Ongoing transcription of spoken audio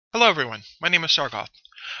Hello everyone, my name is Tsargoth,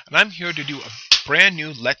 and I'm here to do a brand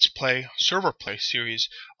new Let's Play server play series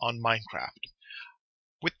on Minecraft.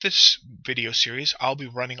 With this video series, I'll be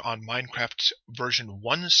running on Minecraft's version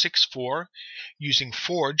 1.6.4 using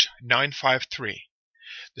Forge 9.5.3.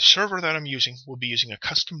 The server that I'm using will be using a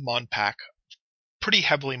custom mod pack, pretty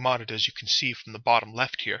heavily modded as you can see from the bottom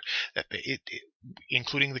left here,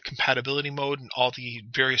 including the compatibility mode and all the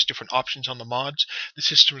various different options on the mods. The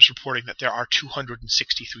system is reporting that there are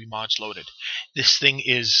 263 mods loaded. This thing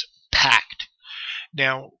is packed.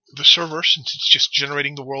 Now, the server, since it's just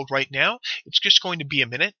generating the world right now, it's just going to be a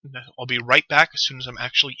minute, and I'll be right back as soon as I'm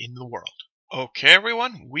actually in the world. Okay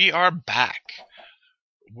everyone, we are back.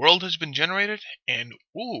 The world has been generated, and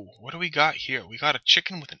ooh, what do we got here? We got a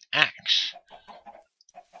chicken with an axe.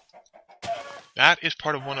 That is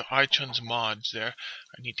part of one of iChun's mods there.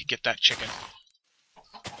 I need to get that chicken.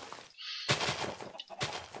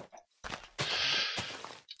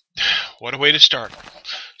 What a way to start.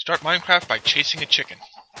 Start Minecraft by chasing a chicken.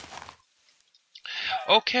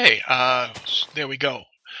 Okay, there we go.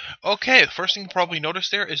 Okay, the first thing you probably noticed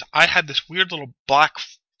there is I had this weird little black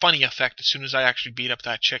funny effect as soon as I actually beat up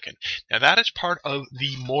that chicken. Now that is part of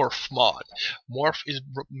the Morph mod. Morph is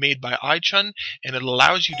made by iChun, and it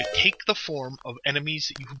allows you to take the form of enemies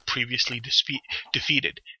that you previously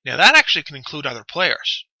defeated. Now that actually can include other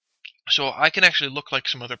players. So I can actually look like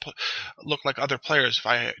other players if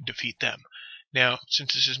I defeat them. Now,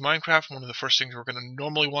 since this is Minecraft, one of the first things we're going to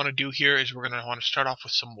normally want to do here is we're going to want to start off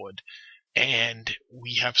with some wood. And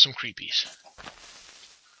we have some creepies.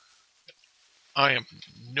 I am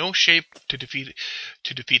no shape to defeat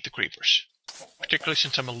the creepers, particularly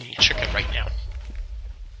since I'm a little chicken right now.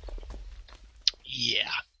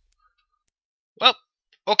 Yeah. Well,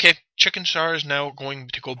 okay. Chicken Star is now going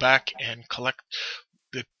to go back and collect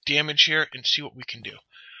the damage here and see what we can do.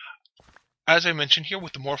 As I mentioned here,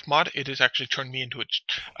 with the Morph mod, it has actually turned me into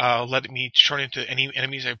letting me turn into any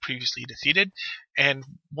enemies I previously defeated. And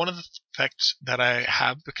one of the effects that I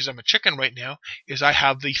have, because I'm a chicken right now, is I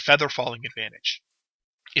have the feather falling advantage.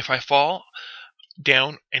 If I fall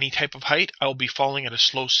down any type of height, I'll be falling at a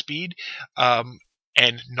slow speed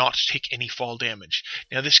and not take any fall damage.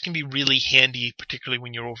 Now this can be really handy, particularly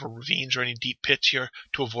when you're over ravines or any deep pits here,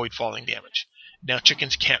 to avoid falling damage. Now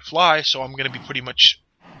chickens can't fly, so I'm going to be pretty much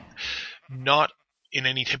not in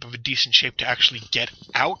any type of a decent shape to actually get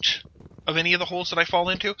out of any of the holes that I fall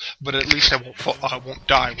into, but at least I won't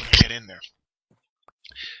die when I get in there.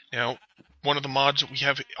 Now, one of the mods that we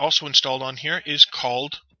have also installed on here is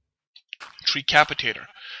called Treecapitator.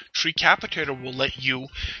 Treecapitator will let you,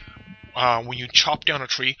 when you chop down a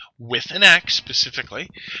tree with an axe specifically,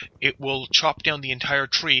 it will chop down the entire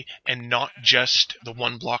tree and not just the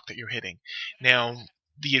one block that you're hitting. Now,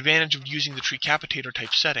 the advantage of using the Treecapitator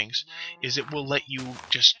type settings is it will let you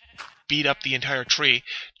just beat up the entire tree,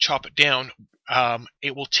 chop it down.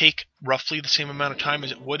 It will take roughly the same amount of time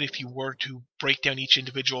as it would if you were to break down each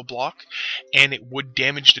individual block, and it would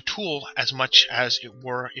damage the tool as much as it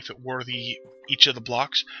were if it were each of the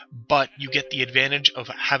blocks, but you get the advantage of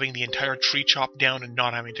having the entire tree chopped down and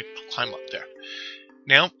not having to climb up there.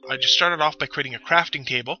 Now, I just started off by creating a crafting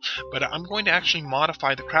table, but I'm going to actually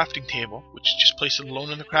modify the crafting table, which is just place it alone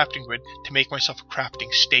in the crafting grid, to make myself a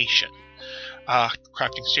crafting station.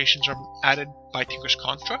 Crafting stations are added by Tinker's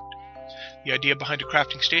Construct. The idea behind a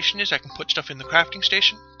crafting station is I can put stuff in the crafting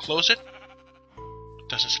station, close it,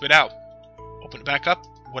 doesn't spit out. Open it back up,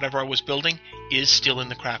 whatever I was building is still in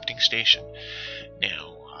the crafting station.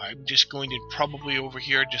 Now, I'm just going to probably over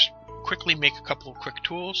here just quickly make a couple of quick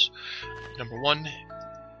tools. Number one,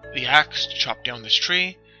 the axe to chop down this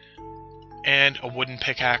tree, and a wooden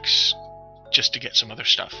pickaxe just to get some other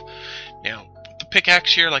stuff. Now, the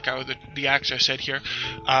pickaxe here, like the axe I said here,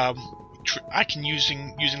 I can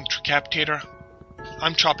using the Treecapitator,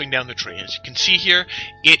 I'm chopping down the tree. As you can see here,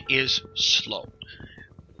 it is slow.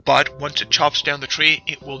 But once it chops down the tree,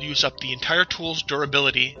 it will use up the entire tool's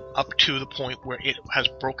durability up to the point where it has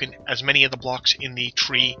broken as many of the blocks in the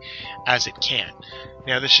tree as it can.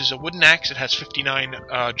 Now this is a wooden axe, it has 59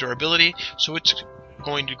 durability, so it's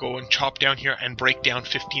going to go and chop down here and break down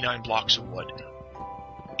 59 blocks of wood.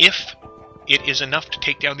 If it is enough to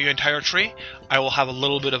take down the entire tree, I will have a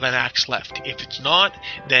little bit of an axe left. If it's not,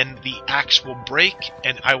 then the axe will break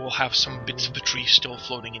and I will have some bits of the tree still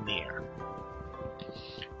floating in the air.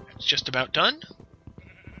 It's just about done.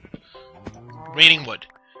 Remaining wood.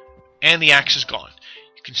 And the axe is gone.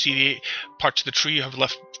 You can see the parts of the tree have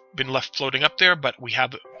been left floating up there, but we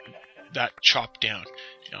have that chopped down.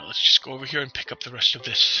 Now let's just go over here and pick up the rest of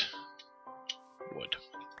this wood.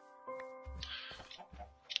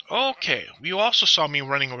 Okay, you also saw me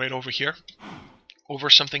running right over here over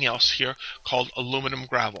something else here called aluminum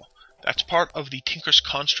gravel. That's part of the Tinker's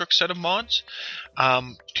Construct set of mods.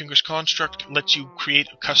 Tinker's Construct lets you create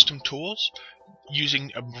custom tools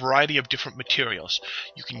using a variety of different materials.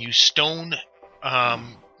 You can use stone,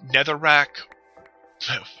 netherrack,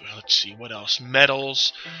 let's see, what else?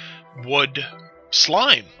 Metals, wood,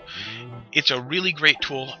 slime. It's a really great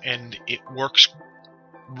tool, and it works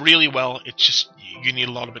really well. It's just, you need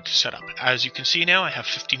a lot of it to set up. As you can see now, I have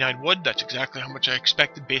 59 wood. That's exactly how much I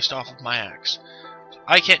expected based off of my axe.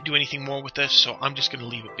 I can't do anything more with this, so I'm just going to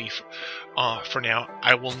leave it be for now.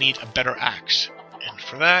 I will need a better axe, and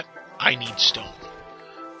for that, I need stone.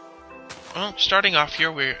 Well, starting off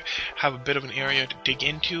here, we have a bit of an area to dig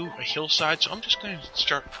into, a hillside, so I'm just going to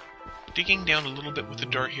start digging down a little bit with the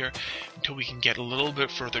dirt here until we can get a little bit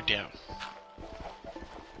further down.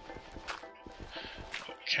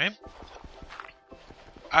 Okay.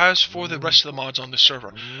 As for the rest of the mods on the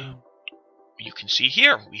server, you can see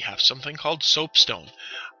here we have something called soapstone.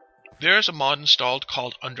 There's a mod installed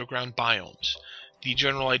called underground biomes. The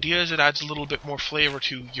general idea is it adds a little bit more flavor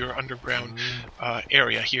to your underground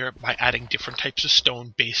area here by adding different types of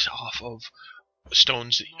stone based off of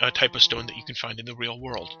stones, a type of stone that you can find in the real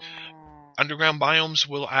world. Underground biomes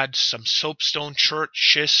will add some soapstone, chert,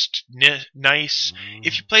 schist, gneiss.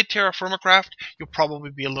 If you played Terra Firmacraft, you'll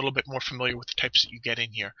probably be a little bit more familiar with the types that you get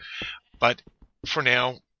in here. But for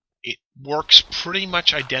now, it works pretty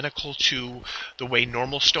much identical to the way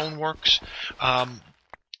normal stone works.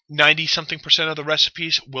 90-something% of the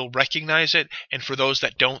recipes will recognize it, and for those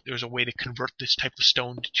that don't, there's a way to convert this type of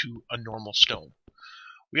stone to a normal stone.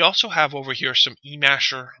 We also have over here some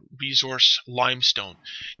eMasher resource limestone.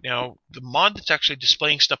 Now, the mod that's actually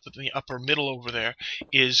displaying stuff in the upper middle over there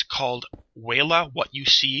is called Wayla, What You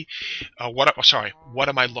See. What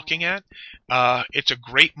am I looking at? It's a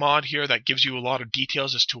great mod here that gives you a lot of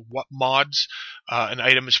details as to what mods an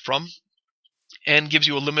item is from, and gives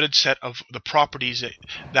you a limited set of the properties that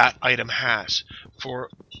that item has. For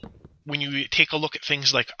when you take a look at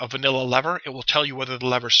things like a vanilla lever, it will tell you whether the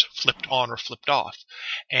lever's flipped on or flipped off.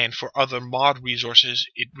 And for other mod resources,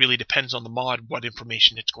 it really depends on the mod what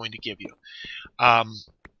information it's going to give you.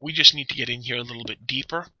 We just need to get in here a little bit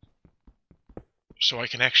deeper so I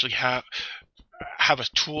can actually have a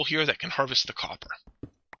tool here that can harvest the copper.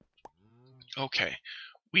 Okay,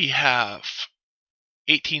 we have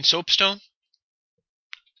 18 soapstone,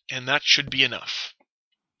 and that should be enough.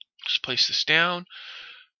 Just place this down.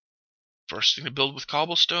 First thing to build with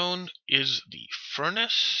cobblestone is the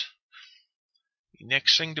furnace. The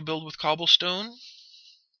next thing to build with cobblestone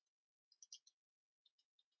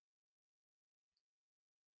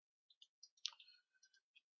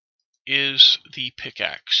is the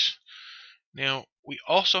pickaxe. Now, we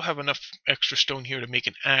also have enough extra stone here to make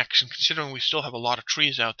an axe, and considering we still have a lot of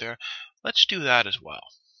trees out there, let's do that as well.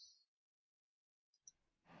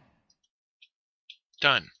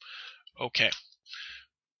 Done. Okay.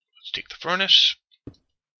 Let's take the furnace.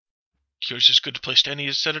 Here's as good a place as any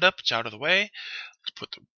to set it up. It's out of the way. Let's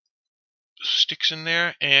put the sticks in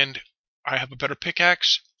there, and I have a better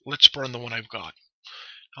pickaxe. Let's burn the one I've got.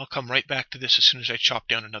 I'll come right back to this as soon as I chop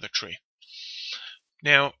down another tree.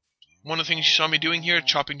 Now, one of the things you saw me doing here,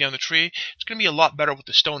 chopping down the tree, it's going to be a lot better with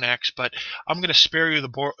the stone axe, but I'm going to spare you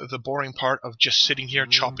the boring part of just sitting here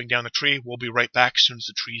chopping down the tree. We'll be right back as soon as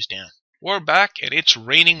the tree's down. We're back, and it's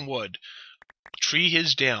raining wood. The tree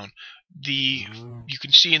is down. You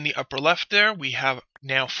can see in the upper left there, we have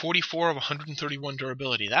now 44 of 131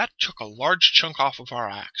 durability. That took a large chunk off of our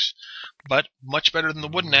axe. But much better than the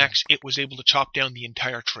wooden axe, it was able to chop down the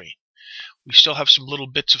entire tree. We still have some little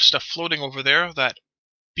bits of stuff floating over there, that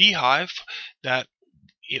beehive that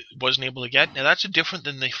it wasn't able to get. Now that's different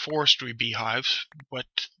than the forestry beehives, but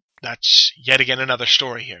that's yet again another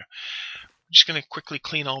story here. I'm just going to quickly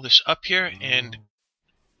clean all this up here, and,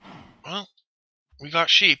 well, we got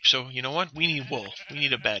sheep, so you know what? We need wool. We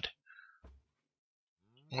need a bed.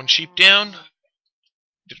 One sheep down.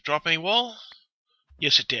 Did it drop any wool?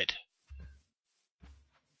 Yes, it did.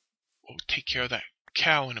 We'll take care of that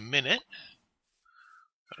cow in a minute.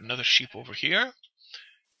 Got another sheep over here.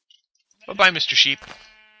 Bye-bye, Mr. Sheep.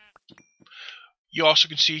 You also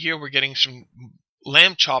can see here we're getting some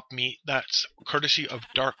lamb chop meat that's courtesy of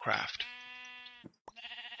Darkcraft.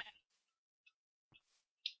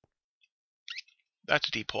 That's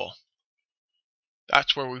a deep hole.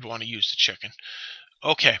 That's where we'd want to use the chicken.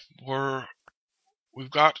 Okay,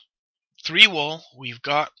 we've got 3 wool, we've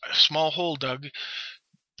got a small hole dug,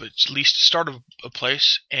 but it's at least the start of a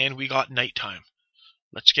place, and we got nighttime.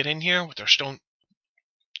 Let's get in here with our stone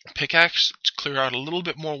pickaxe. Let's clear out a little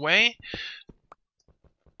bit more way.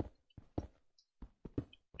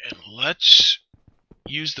 And let's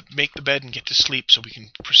make the bed and get to sleep so we can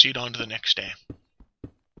proceed on to the next day.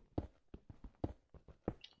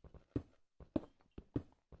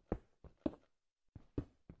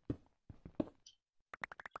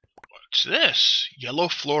 What's this? Yellow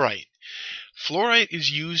fluorite. Fluorite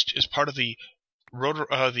is used as part of the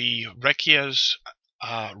Rekia's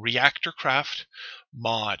reactor craft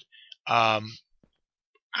mod.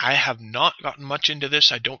 I have not gotten much into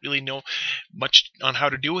this. I don't really know much on how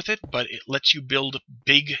to do with it, but it lets you build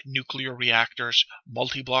big nuclear reactors,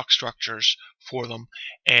 multi-block structures for them,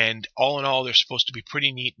 and all in all, they're supposed to be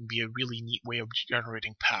pretty neat and be a really neat way of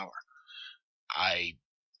generating power. I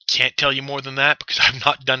can't tell you more than that because I've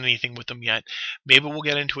not done anything with them yet. Maybe we'll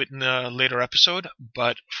get into it in a later episode,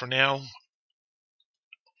 but for now,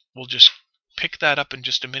 we'll just pick that up in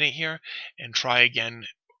just a minute here and try again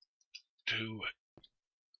to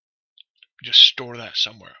just store that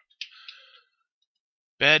somewhere.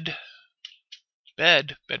 Bed.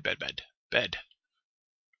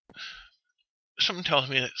 Something tells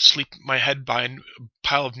me that sleeping my head by a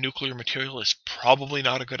pile of nuclear material is probably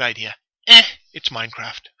not a good idea. It's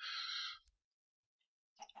Minecraft.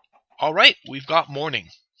 Alright, we've got morning.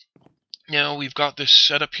 Now we've got this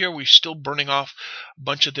set up here. We're still burning off a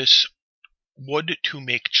bunch of this wood to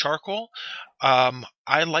make charcoal.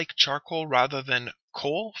 I like charcoal rather than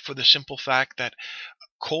coal for the simple fact that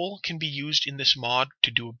coal can be used in this mod to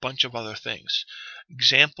do a bunch of other things.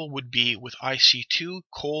 Example would be with IC2,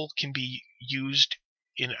 coal can be used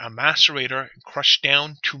in a macerator and crushed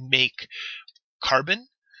down to make carbon.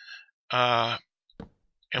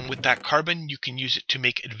 And with that carbon, you can use it to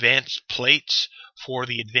make advanced plates for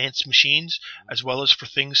the advanced machines, as well as for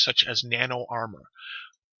things such as nano armor.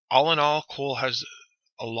 All in all, coal has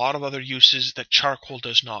a lot of other uses that charcoal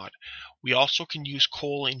does not. We also can use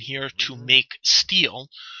coal in here to make steel,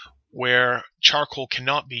 where charcoal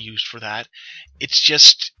cannot be used for that. It's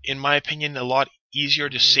just, in my opinion, a lot easier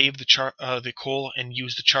to save the coal and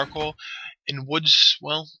use the charcoal. And wood's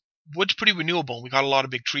pretty renewable. We got a lot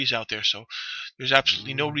of big trees out there, so there's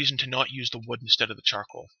absolutely no reason to not use the wood instead of the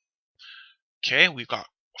charcoal. Okay, we've got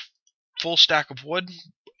a full stack of wood,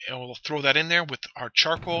 and we'll throw that in there with our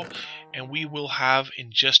charcoal, and we will have,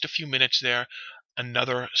 in just a few minutes there,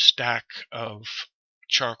 another stack of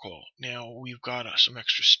charcoal. Now, we've got some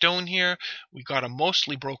extra stone here. We've got a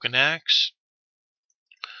mostly broken axe.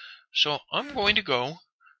 So I'm going to go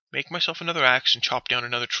make myself another axe and chop down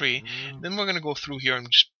another tree. Then we're going to go through here and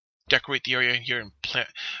just decorate the area in here and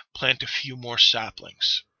plant a few more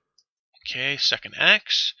saplings. Okay, second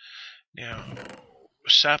axe. Now,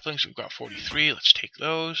 saplings, we've got 43. Let's take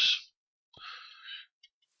those.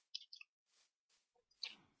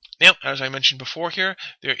 Now, as I mentioned before here,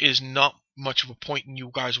 there is not much of a point in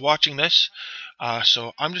you guys watching this,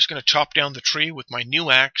 so I'm just going to chop down the tree with my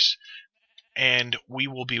new axe, and we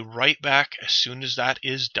will be right back as soon as that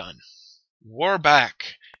is done. We're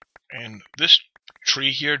back, and this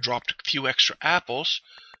tree here dropped a few extra apples,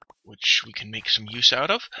 which we can make some use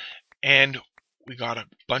out of, and we got a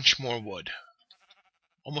bunch more wood.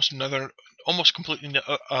 Almost completely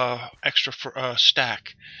extra for a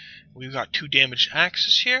stack. We've got 2 damaged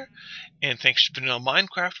axes here, and thanks to Vanilla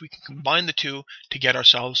Minecraft, we can combine the two to get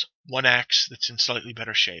ourselves one axe that's in slightly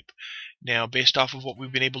better shape. Now, based off of what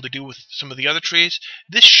we've been able to do with some of the other trees,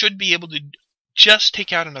 this should be able to just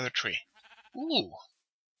take out another tree. Ooh.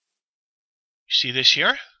 You see this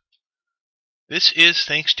here? This is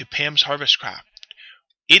thanks to Pam's Harvest Craft.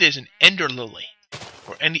 It is an ender lily,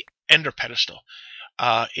 or ender pedestal.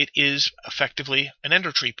 It is effectively an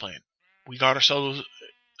ender tree plant. We got ourselves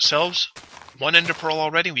one ender pearl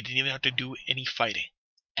already. We didn't even have to do any fighting.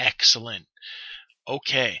 Excellent.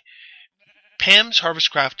 Okay. Pam's Harvest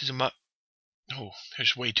Craft is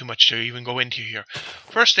there's way too much to even go into here.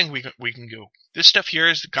 First thing we can do. This stuff here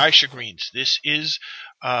is the geisha greens. This is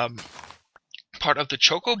part of the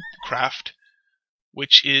Choco Craft,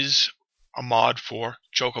 which is a mod for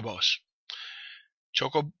chocobos.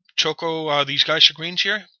 These geisha greens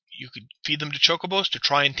here, you could feed them to chocobos to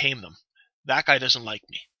try and tame them. That guy doesn't like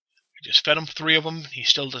me. I just fed him 3 of them, he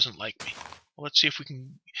still doesn't like me. Well, let's see if we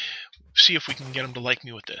can get him to like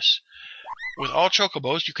me with this. With all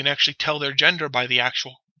chocobos, you can actually tell their gender by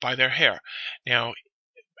their hair. Now,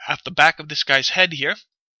 at the back of this guy's head here,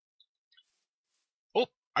 oh,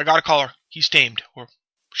 I got a collar. He's tamed, or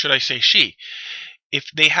should I say she. If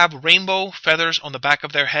they have rainbow feathers on the back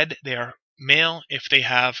of their head, they are male. If they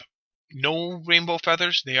have no rainbow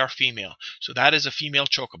feathers, they are female. So that is a female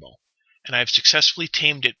chocobo. And I've successfully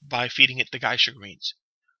tamed it by feeding it the geisha greens.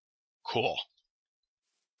 Cool.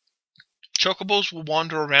 Chocobos will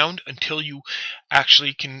wander around until you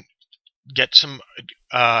actually can get some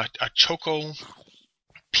a choco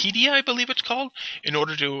pedia, I believe it's called, in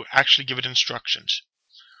order to actually give it instructions.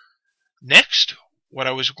 Next, what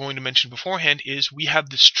I was going to mention beforehand is we have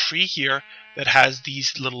this tree here that has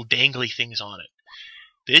these little dangly things on it.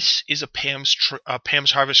 This is a Pam's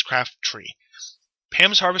Harvestcraft tree.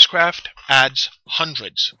 Pam's Harvestcraft adds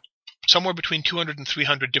hundreds, somewhere between 200 and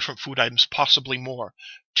 300 different food items, possibly more,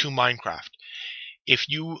 to Minecraft. If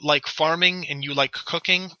you like farming and you like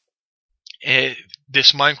cooking,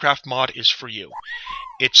 this Minecraft mod is for you.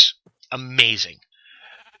 It's amazing.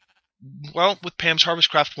 Well, with Pam's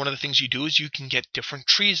Harvestcraft, one of the things you do is you can get different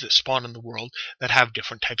trees that spawn in the world that have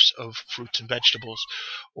different types of fruits and vegetables,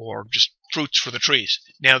 or just fruits for the trees.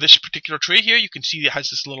 Now, this particular tree here, you can see it has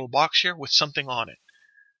this little box here with something on it.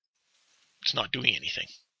 It's not doing anything.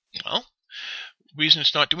 Well, the reason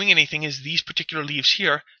it's not doing anything is these particular leaves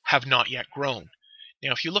here have not yet grown.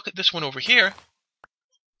 Now, if you look at this one over here,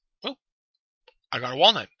 oh, I got a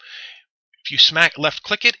walnut. If you left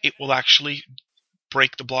click it, it will actually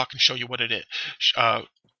break the block and show you what it is,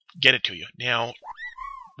 get it to you. Now,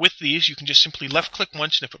 with these, you can just simply left click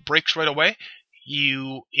once, and if it breaks right away,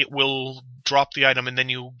 it will drop the item, and then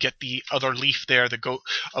you get the other leaf there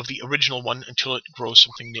of the original one until it grows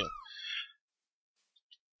something new.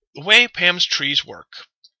 The way Pam's trees work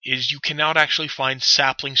is you cannot actually find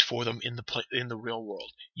saplings for them in the real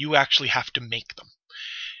world. You actually have to make them.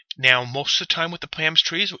 Now, most of the time with the Pam's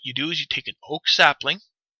trees, what you do is you take an oak sapling,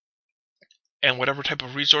 and whatever type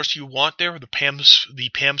of resource you want there, the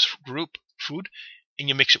Pam's group food, and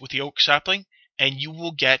you mix it with the oak sapling, and you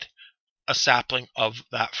will get a sapling of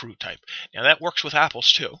that fruit type. Now that works with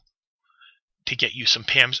apples too, to get you some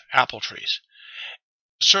Pam's apple trees.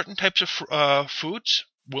 Certain types of foods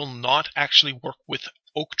will not actually work with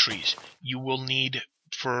oak trees. You will need,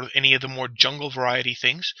 for any of the more jungle variety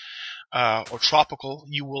things, or tropical,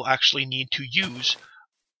 you will actually need to use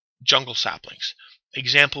jungle saplings.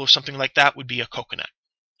 Example of something like that would be a coconut.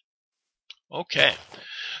 Okay,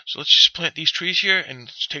 so let's just plant these trees here and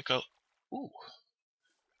let's take a... Ooh.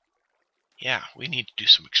 Yeah, we need to do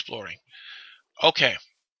some exploring. Okay,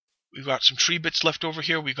 we've got some tree bits left over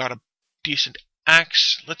here. We've got a decent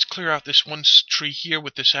axe. Let's clear out this one tree here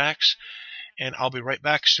with this axe, and I'll be right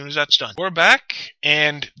back as soon as that's done. We're back,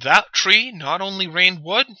 and that tree not only rained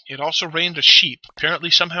wood, it also rained a sheep. Apparently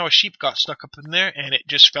somehow a sheep got stuck up in there, and it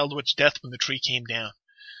just fell to its death when the tree came down.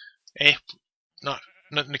 Hey,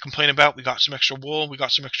 nothing to complain about. We got some extra wool, we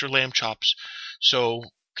got some extra lamb chops. So,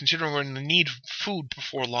 considering we're in the need of food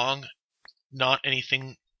before long, not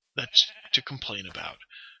anything that's to complain about.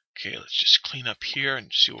 Okay, let's just clean up here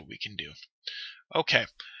and see what we can do. Okay,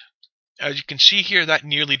 as you can see here, that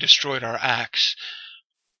nearly destroyed our axe,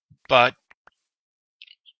 but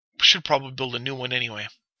we should probably build a new one anyway.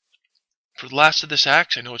 For the last of this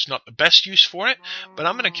axe, I know it's not the best use for it, but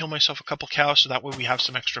I'm going to kill myself a couple cows so that way we have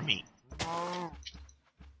some extra meat.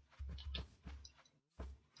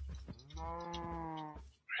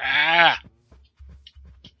 Ah!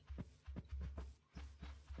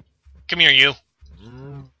 Come here, you.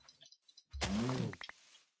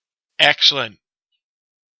 Excellent.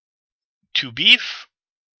 2 beef,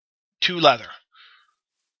 2 leather.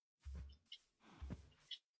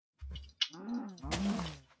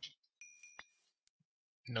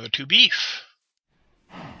 Another 2 beef.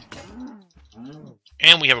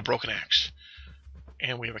 And we have a broken axe.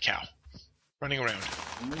 And we have a cow running around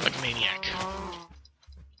like a maniac.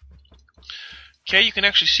 Okay, you can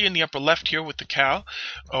actually see in the upper left here with the cow,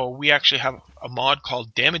 we actually have a mod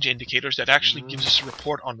called Damage Indicators that actually gives us a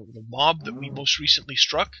report on the mob that we most recently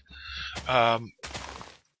struck, and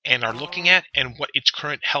are looking at, and what its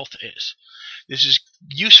current health is. This is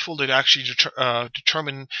useful to actually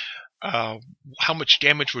determine how much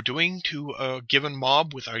damage we're doing to a given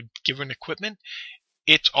mob with our given equipment.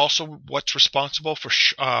 It's also what's responsible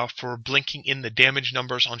for blinking in the damage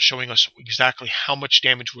numbers on showing us exactly how much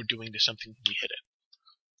damage we're doing to something when we hit it.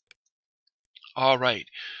 Alright,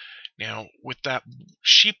 now with that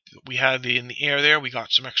sheep that we had in the air there, we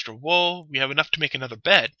got some extra wool. We have enough to make another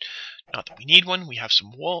bed. Not that we need one. We have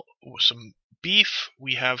some wool, some beef,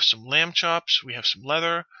 we have some lamb chops, we have some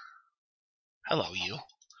leather. Hello, you.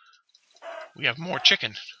 We have more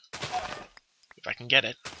chicken. If I can get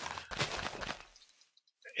it.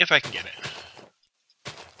 If I can get it.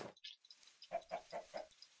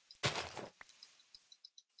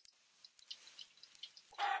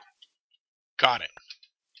 Got it.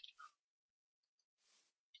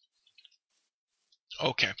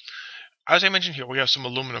 Okay. As I mentioned here, we have some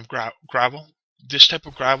aluminum gravel. This type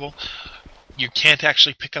of gravel, you can't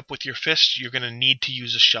actually pick up with your fists. You're going to need to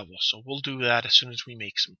use a shovel. So we'll do that as soon as we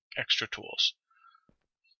make some extra tools.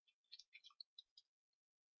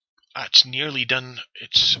 It's nearly done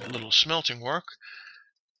its little smelting work.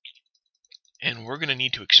 And we're going to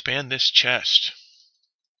need to expand this chest.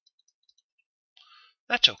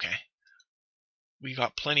 That's okay. We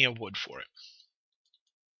got plenty of wood for it.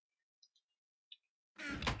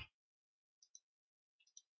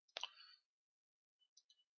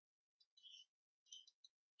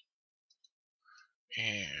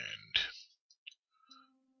 And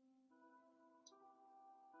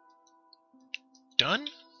done.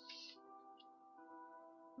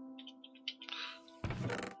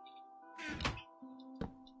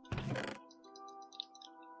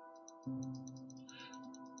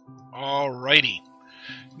 Alrighty.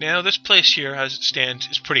 Now this place here, as it stands,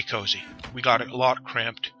 is pretty cozy. We got it a lot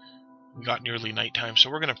cramped. We got nearly nighttime, so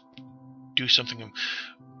we're going to do something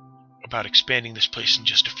about expanding this place in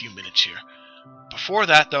just a few minutes here. Before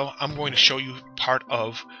that, though, I'm going to show you part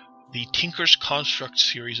of the Tinker's Construct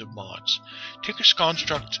series of mods. Tinker's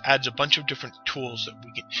Construct adds a bunch of different tools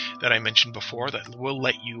that I mentioned before that will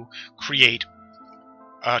let you create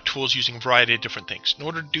tools using a variety of different things. In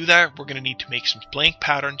order to do that, we're going to need to make some blank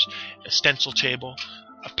patterns, a stencil table,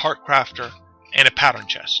 a part crafter, and a pattern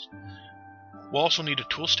chest. We'll also need a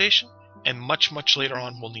tool station, and much later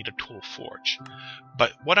on we'll need a tool forge.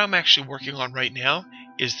 But what I'm actually working on right now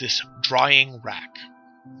is this drying rack.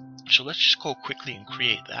 So let's just go quickly and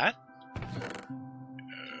create that.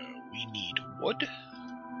 We need wood.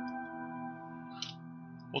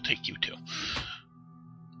 We'll take you two.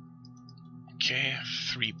 Okay,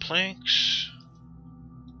 3 planks,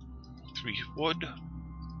 3 wood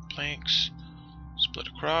planks, split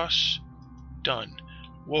across, done.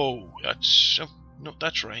 Whoa, no,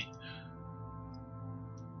 that's right.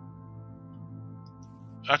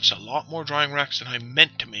 That's a lot more drying racks than I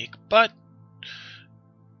meant to make, but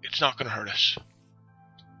it's not going to hurt us.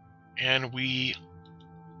 And we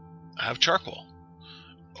have charcoal.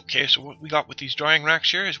 Okay, so what we got with these drying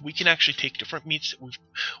racks here is we can actually take different meats that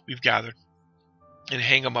we've gathered and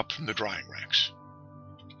hang them up from the drying racks.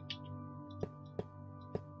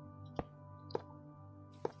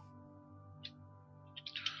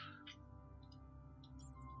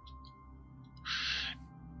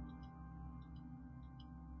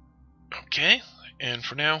 Okay, and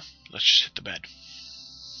for now, let's just hit the bed.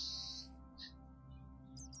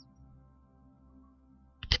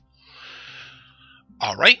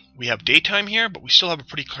 Alright, we have daytime here, but we still have a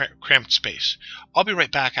pretty cramped space. I'll be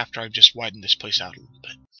right back after I've just widened this place out a little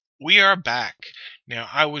bit. We are back. Now,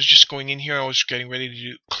 I was just going in here, I was getting ready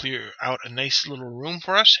to clear out a nice little room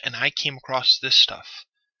for us, and I came across this stuff.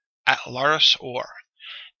 Atlaris ore.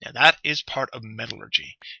 Now, that is part of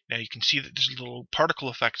metallurgy. Now, you can see that there's little particle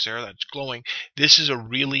effects there that's glowing. This is a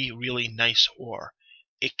really, really nice ore.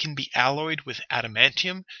 It can be alloyed with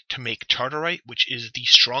adamantium to make tartarite, which is the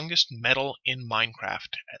strongest metal in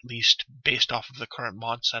Minecraft, at least based off of the current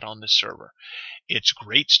mod set on this server. It's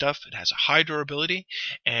great stuff. It has a high durability,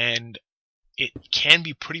 and it can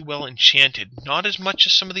be pretty well enchanted. Not as much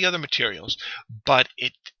as some of the other materials, but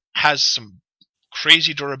it has some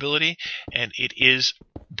crazy durability, and it is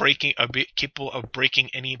capable of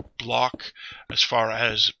breaking any block as far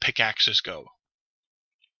as pickaxes go.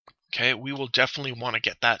 Okay, we will definitely want to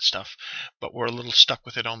get that stuff, but we're a little stuck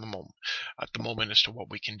with it at the moment as to what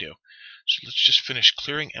we can do. So let's just finish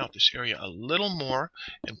clearing out this area a little more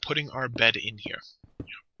and putting our bed in here.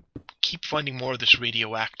 Keep finding more of this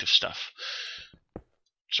radioactive stuff.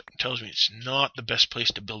 Something tells me it's not the best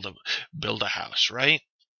place to build a house, right?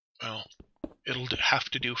 Well, it'll have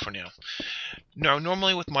to do for now. Now,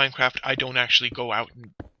 normally with Minecraft, I don't actually go out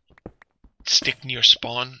and stick near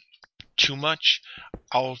spawn too much.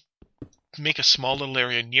 I'll make a small little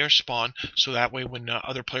area near spawn, so that way when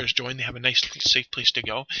other players join, they have a nice safe place to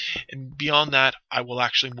go. And beyond that, I will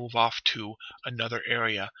actually move off to another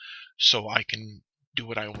area so I can do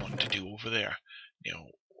what I want to do over there. Now,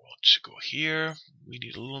 let's go here. We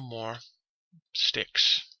need a little more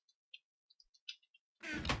sticks.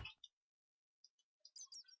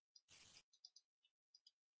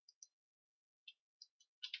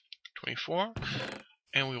 24,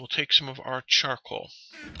 and we will take some of our charcoal.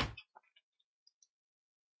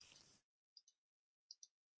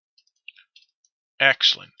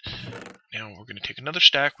 Excellent. Now we're going to take another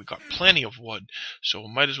stack. We got plenty of wood, so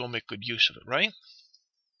we might as well make good use of it, right?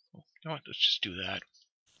 You know what? Let's just do that.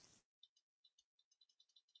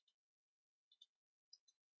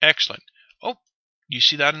 Excellent. Oh, you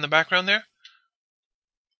see that in the background there?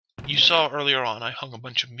 You saw earlier on I hung a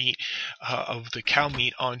bunch of meat, of the cow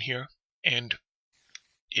meat on here, and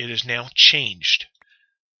it is now changed.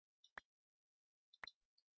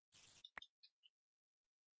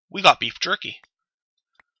 We got beef jerky.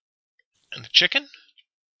 And the chicken?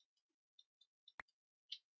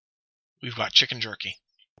 we've got chicken jerky.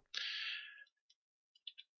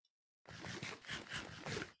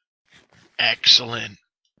 Excellent.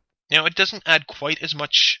 Now, it doesn't add quite as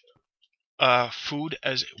much food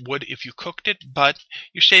as it would if you cooked it, but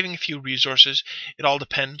you're saving a few resources. It all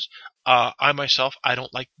depends. I myself, I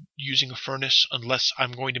don't like using a furnace unless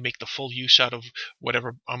I'm going to make the full use out of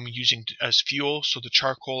whatever I'm using as fuel, so the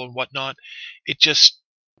charcoal and whatnot. It just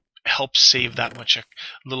helps save that much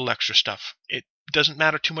little extra stuff. It doesn't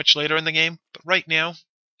matter too much later in the game, but right now,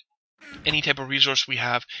 any type of resource we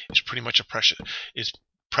have is pretty much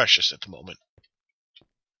precious at the moment.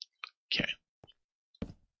 Okay.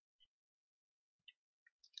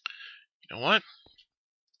 You know what?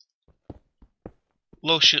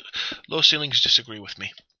 Low ceilings disagree with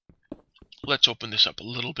me. Let's open this up a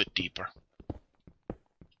little bit deeper.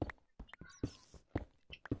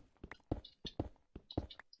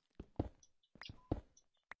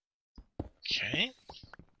 Okay.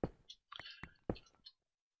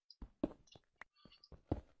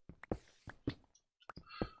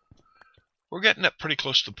 We're getting up pretty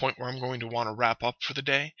close to the point where I'm going to want to wrap up for the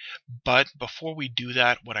day. But before we do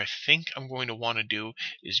that, what I think I'm going to want to do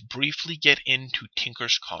is briefly get into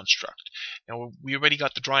Tinker's Construct. Now, we already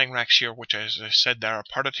got the drying racks here, which, as I said, they are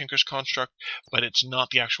a part of Tinker's Construct, but it's not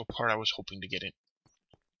the actual part I was hoping to get in.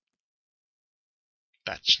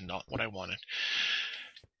 That's not what I wanted.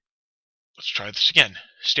 Let's try this again.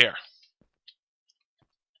 Stair.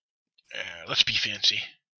 Let's be fancy.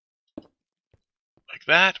 Like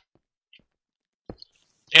that.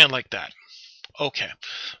 And like that. Okay.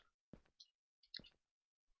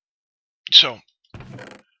 So,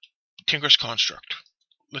 Tinker's Construct.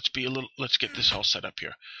 Let's get this all set up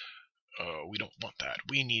here. We don't want that.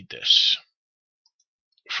 We need this.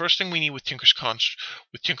 First thing we need with Tinker's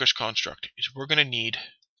Construct is we're going to need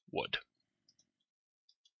wood.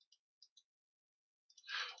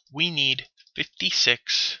 We need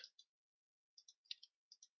 56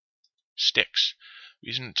 sticks. The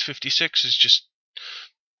reason it's 56 is just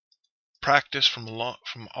practice from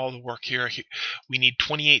all the work here. We need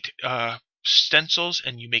 28 stencils,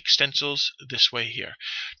 and you make stencils this way here.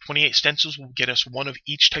 28 stencils will get us one of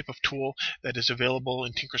each type of tool that is available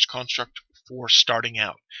in Tinker's Construct for starting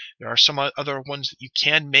out. There are some other ones that you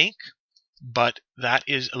can make, but that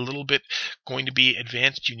is a little bit going to be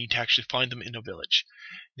advanced. You need to actually find them in a village.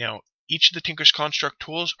 Now, each of the Tinker's Construct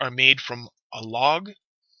tools are made from a log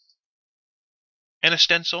and a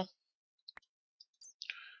stencil,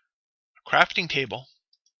 a crafting table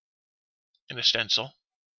and a stencil,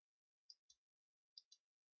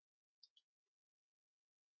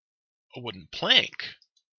 a wooden plank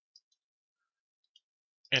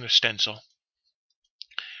and a stencil,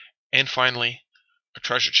 and finally, a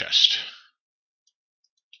treasure chest.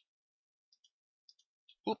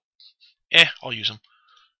 Oop. I'll use them.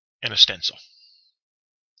 And a stencil.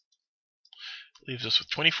 Leaves us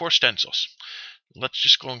with 24 stencils. Let's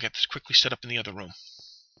just go and get this quickly set up in the other room.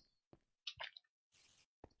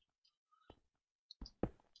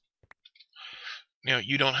 Now,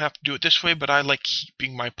 you don't have to do it this way, but I like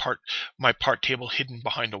keeping my part table hidden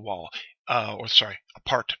behind a wall. A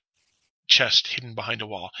part chest hidden behind a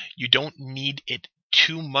wall. You don't need it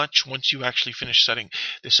too much once you actually finish setting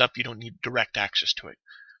this up. You don't need direct access to it.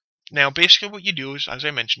 Now, basically what you do is, as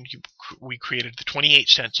I mentioned, we created the 28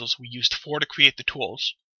 stencils. We used 4 to create the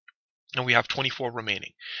tools, and we have 24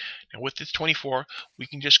 remaining. Now, with this 24, we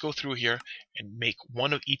can just go through here and make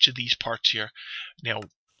one of each of these parts here. Now,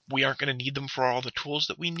 we aren't going to need them for all the tools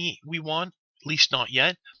that we want, at least not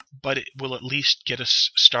yet, but it will at least get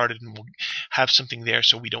us started, and we'll have something there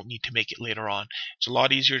so we don't need to make it later on. It's a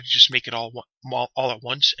lot easier to just make it all at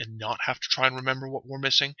once and not have to try and remember what we're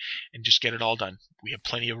missing and just get it all done. We have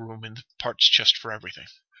plenty of room in the parts chest for everything.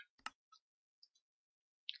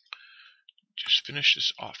 Just finish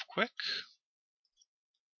this off quick.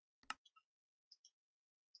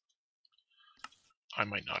 I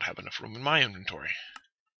might not have enough room in my inventory.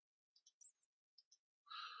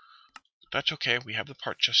 That's okay. We have the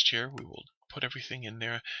part chest here. We will put everything in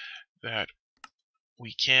there that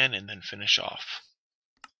we can and then finish off.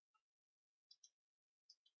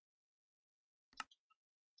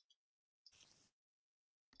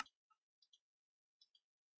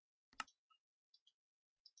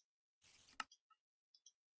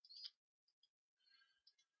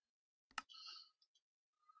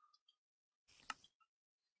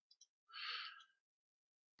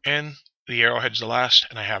 And the arrowhead's the last,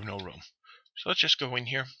 and I have no room. So let's just go in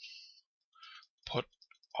here, put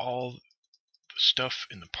all the stuff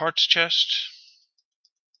in the parts chest.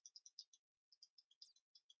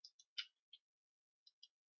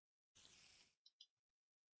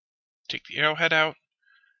 Take the arrowhead out,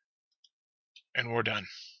 And we're done.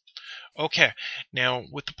 Okay, now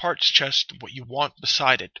with the parts chest, what you want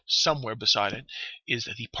beside it, somewhere beside it, is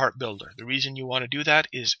the part builder. The reason you want to do that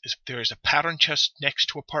is if there is a pattern chest next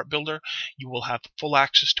to a part builder, you will have full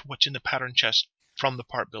access to what's in the pattern chest from the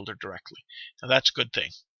part builder directly. Now that's a good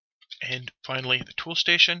thing. And finally, the tool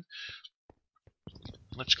station.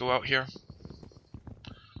 Let's go out here,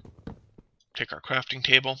 take our crafting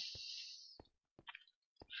table,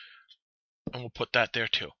 and we'll put that there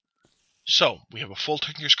too. So, we have a full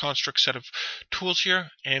Tinker's Construct set of tools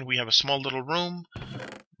here, and we have a small little room.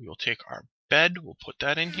 We will take our bed, we'll put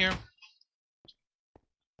that in here.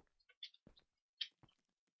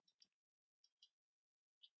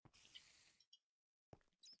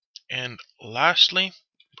 And lastly,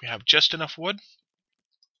 we have just enough wood,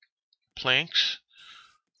 planks.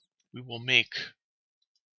 We will make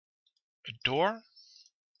a door.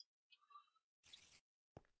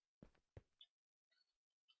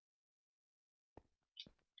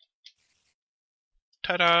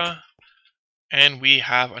 Ta-da! And we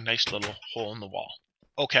have a nice little hole in the wall.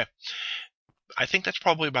 Okay, I think that's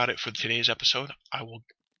probably about it for today's episode. I will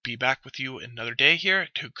be back with you another day here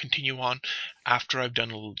to continue on after I've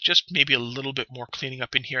done just maybe a little bit more cleaning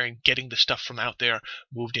up in here and getting the stuff from out there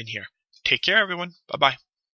moved in here. Take care, everyone. Bye-bye.